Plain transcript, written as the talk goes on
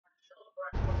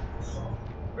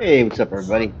Hey, what's up,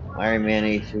 everybody? Iron Man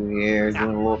A2 here,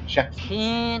 doing a little check.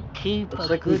 Can't keep Looks a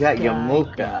like we good got guy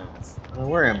Yamoka. down.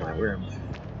 Where am I? Where am I?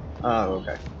 Oh,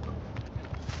 okay.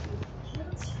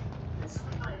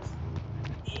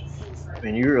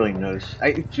 Man, you really notice.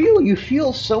 You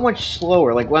feel so much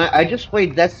slower. Like when I just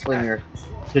played Deathslinger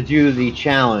to do the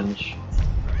challenge,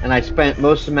 and I spent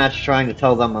most of the match trying to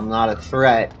tell them I'm not a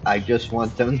threat. I just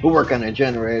want them to work on a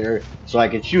generator so I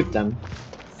could shoot them.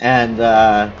 And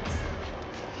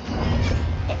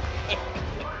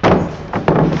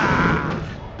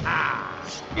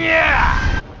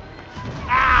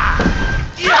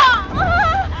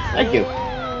thank you.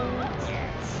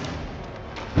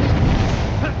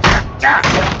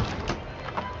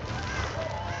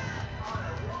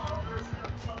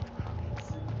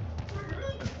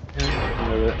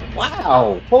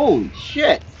 Wow! Holy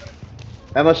shit!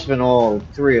 That must have been all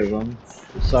three of them,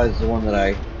 besides the one that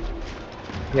I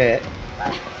hit.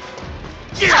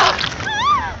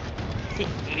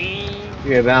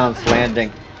 Yeah, balanced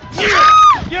landing.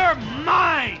 You're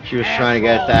mine! She was trying to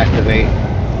get it to activate.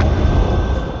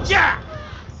 Yeah!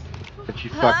 But she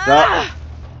fucked up.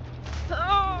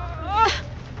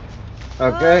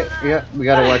 Okay, yeah, we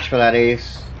gotta watch for that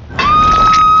ace.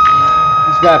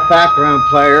 He's got background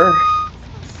player.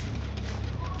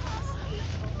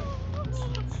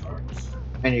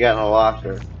 And you got a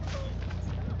locker.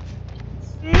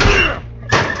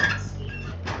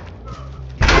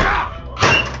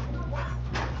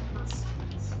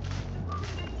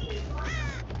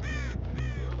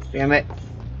 Damn it.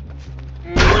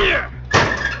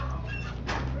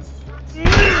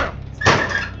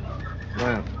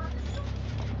 Wow.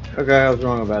 Okay, I was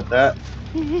wrong about that.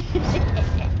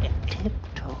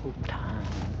 Tiptoe time.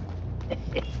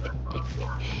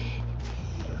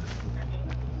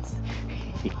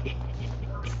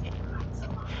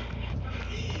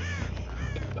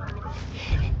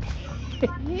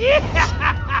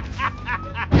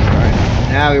 Alright,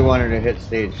 now we want her to hit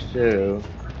stage 2.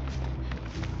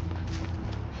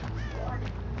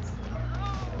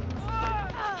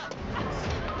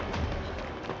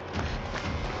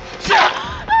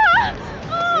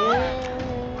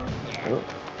 Oh.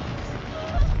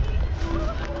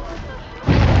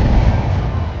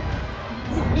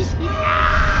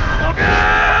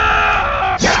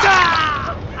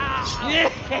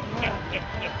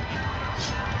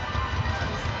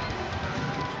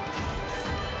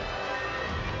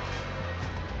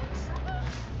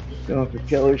 Going for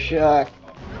killer shot.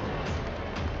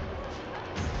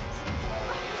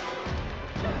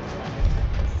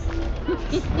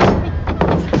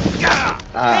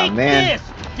 Ah, Take man. this,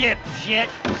 dipshit!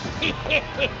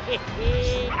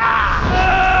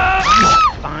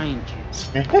 Find you.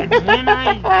 And when I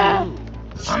do,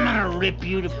 I'm gonna rip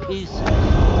you to pieces.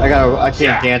 I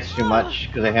can't dance too much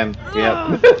because of him.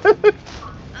 Yep.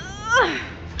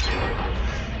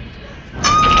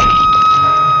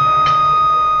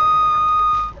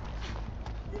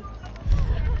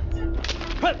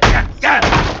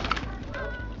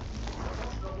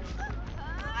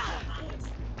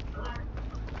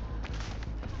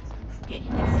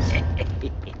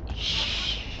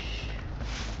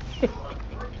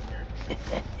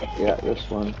 Yeah, this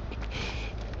one.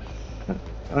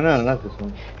 Oh no, not this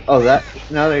one. Oh, that.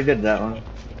 No, they did that one.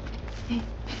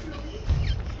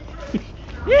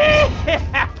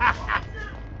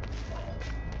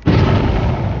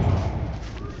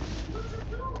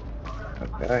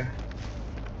 Okay.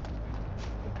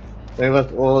 They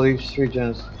left all these 3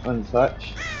 gens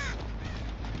untouched.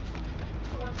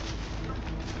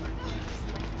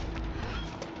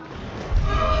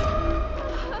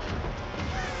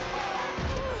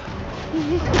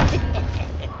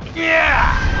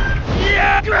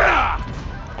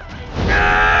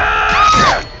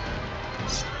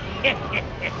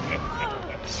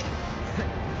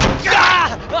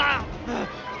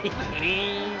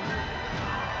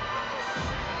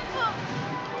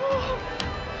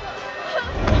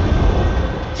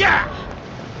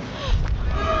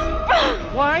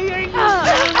 Why are you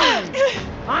running?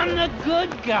 I'm the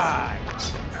good guy.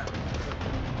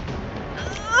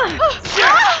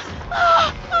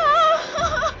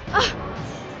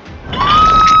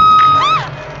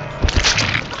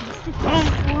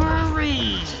 Don't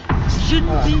worry.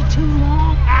 Shouldn't be too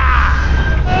long.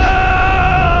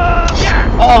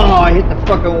 Oh, I hit the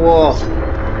fucking wall.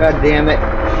 God damn it.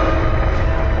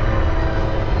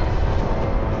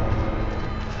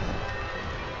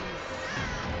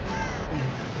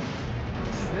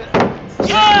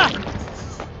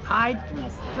 Hide from a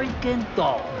freaking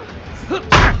dog.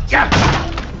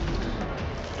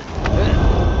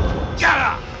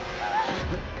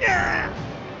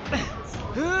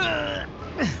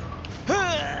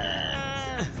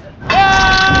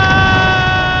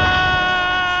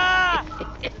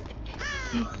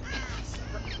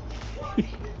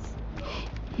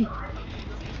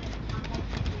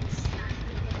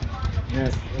 Yeah,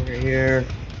 over here.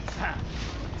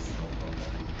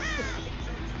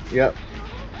 Yep.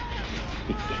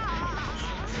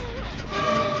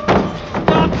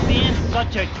 Stop being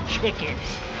such a chicken.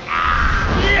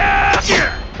 Yeah.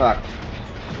 Fuck.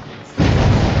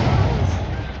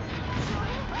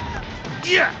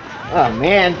 Yeah. Oh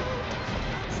man.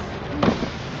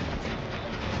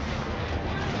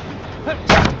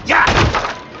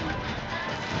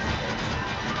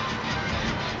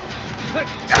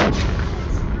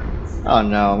 Oh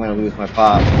no, I'm gonna lose my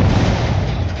pop.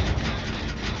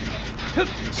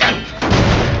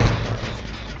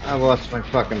 I lost my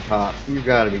fucking pop. You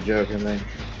gotta be joking me.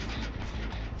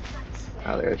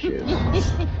 Oh, there she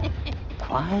is.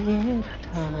 Quiet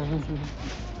time.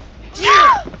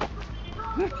 Yeah.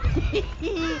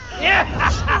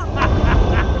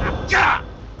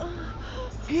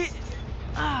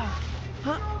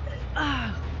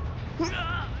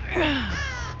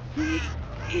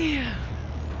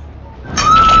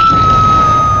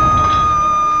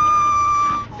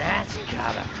 That's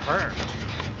gotta hurt.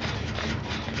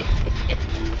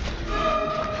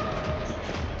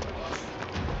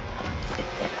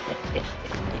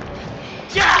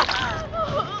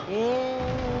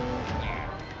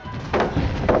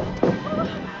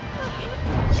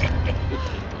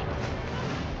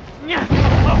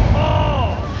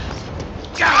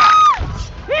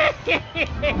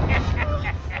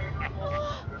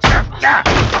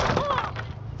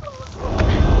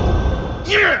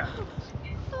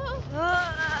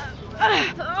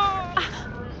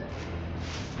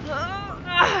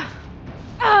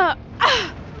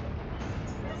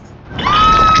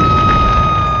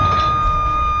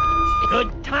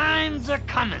 Good times are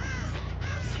coming.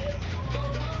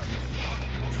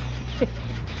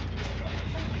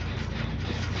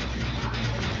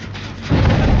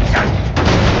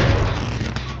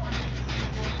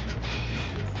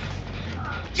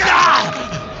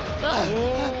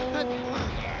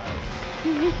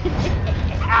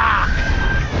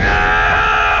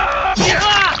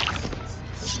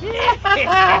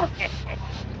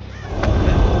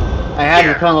 I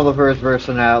had to tunnel the first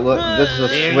person out. Look, this is a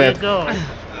There SWF. you go.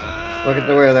 Look at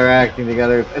the way they're acting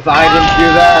together. If I didn't do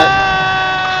that,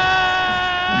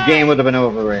 the game would have been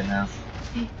over right now.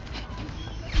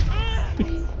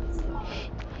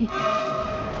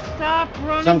 Stop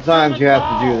running. Sometimes you have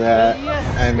to do that.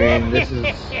 I mean, this is...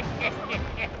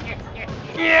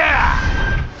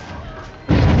 Yeah.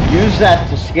 Use that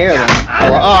to scare them.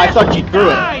 Oh, I thought you threw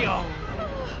it.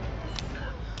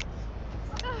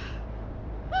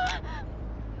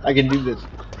 I can do this.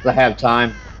 I have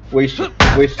time. Waste your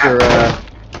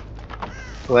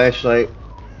flashlight.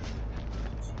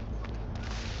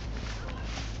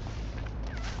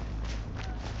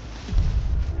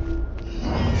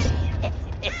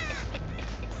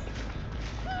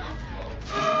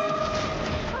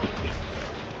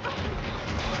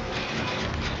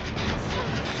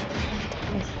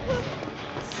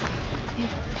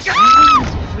 Why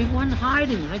is everyone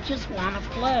hiding? I just want to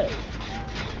play.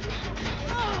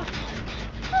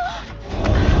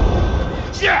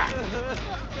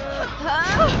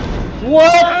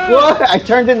 What? What? I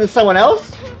turned into someone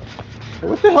else?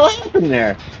 What the hell happened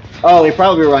there? Oh, they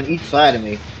probably were on each side of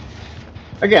me.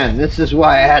 Again, this is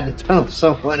why I had to tunnel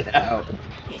someone out.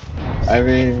 I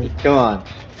mean, come on.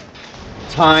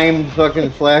 Timed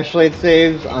fucking flashlight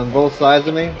saves on both sides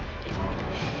of me?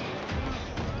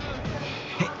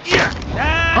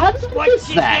 That's what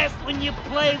you get when you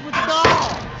play with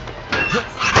dolls.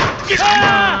 Come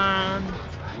on,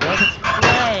 let's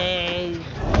play.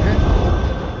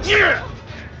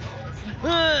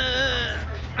 Win!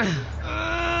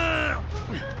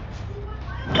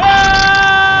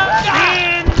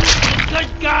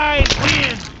 Good guy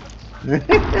wins.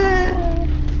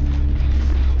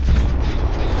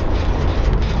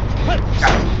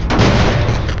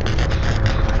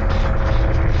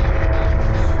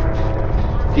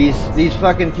 These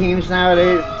fucking teams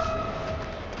nowadays,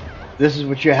 this is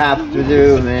what you have to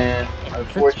do, man.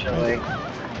 Unfortunately.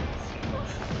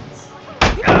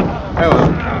 Oh.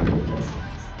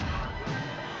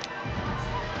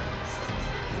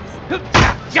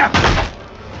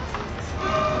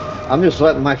 I'm just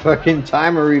letting my fucking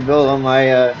timer rebuild on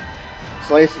my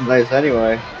slice and dice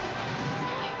anyway.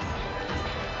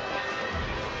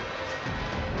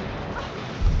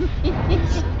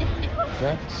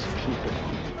 Let's keep it on.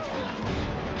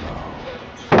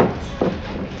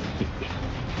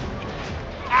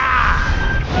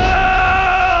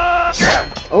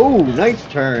 Oh, nice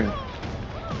turn.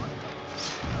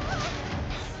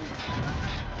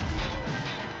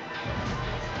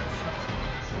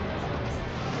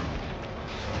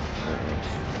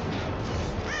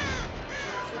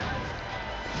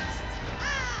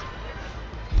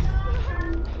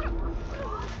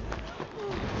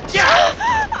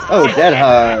 Oh, dead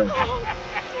hard.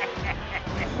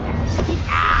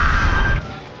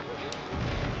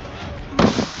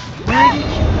 Where did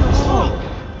you go?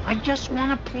 I just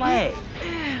want to play.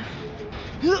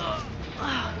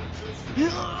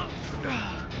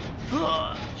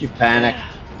 She panicked.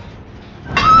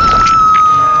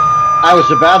 I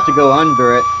was about to go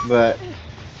under it, but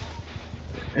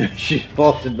she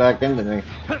bolted back into me.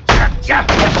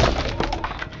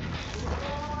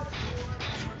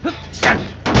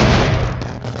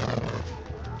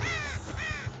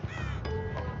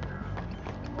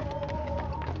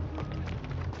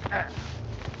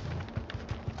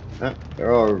 Oh,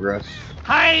 they're all regress.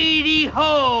 Heidi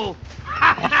ho!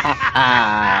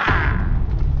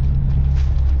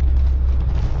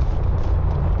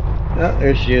 Oh,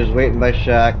 there she is, waiting by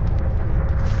shack,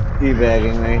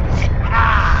 teabagging me.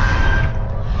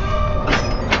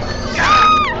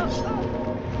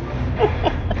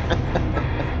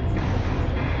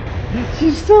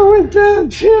 She still went down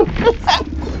too.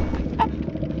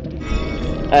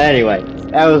 Anyway,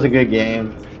 that was a good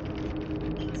game.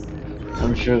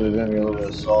 I'm sure there's gonna be a little bit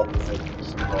of salt and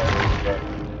thickness involved, but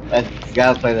I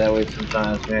gotta play that way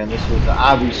sometimes, man. This was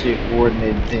obviously a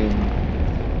coordinated team.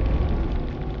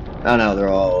 Oh no, they're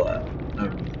all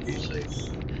obviously.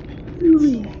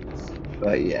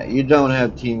 But yeah, you don't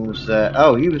have teams that.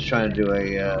 Oh, he was trying to do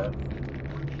a.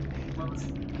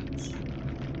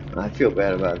 I feel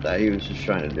bad about that. He was just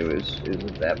trying to do his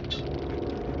adept.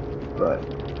 But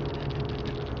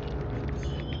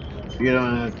you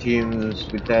don't have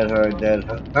teams with dead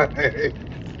hard.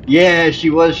 Yeah, she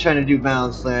was trying to do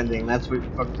balanced landing. That's what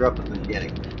fucked her up in the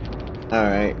beginning.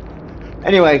 Alright.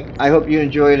 Anyway, I hope you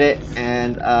enjoyed it,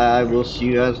 and I will see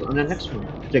you guys on the next one.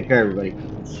 Take care, everybody.